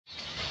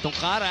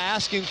Tongkara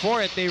asking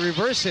for it. They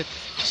reverse it.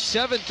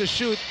 7 to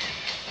shoot.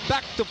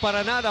 Back to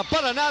Paranada.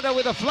 Paranada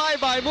with a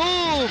flyby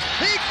move.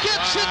 He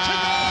gets it to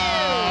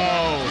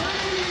go!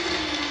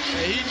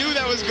 Yeah, he knew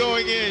that was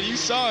going in. You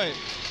saw it.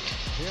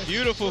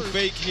 Beautiful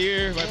fake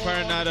here by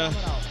Paranada.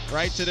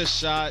 Right to the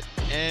shot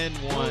and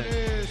one.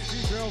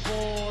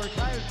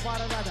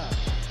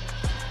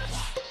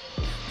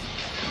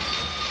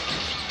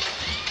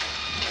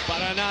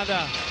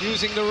 Paranada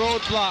using the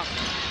roadblock.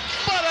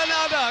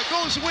 Paranada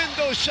goes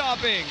window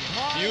shopping.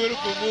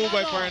 Beautiful move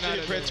by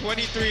Paranada.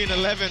 23 and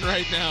 11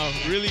 right now.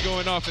 Really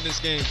going off in this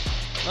game.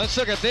 Let's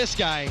look at this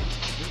guy.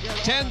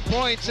 10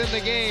 points in the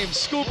game,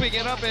 scooping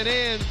it up and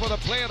in for the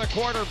play of the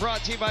quarter,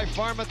 brought to you by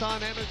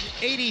Pharmaton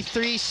Energy.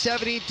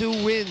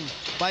 83-72 win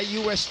by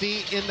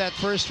UST in that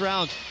first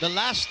round. The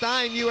last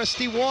time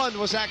UST won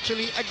was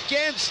actually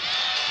against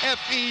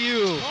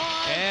FEU.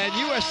 And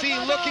UST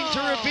looking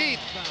to repeat.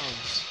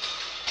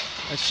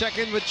 Let's check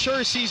in with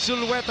Chercy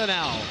Zulueta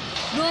now.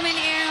 Roman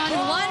Aaron,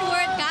 one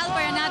word Kyle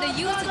Paranada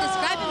used to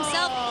describe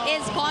himself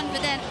is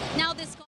confident. Now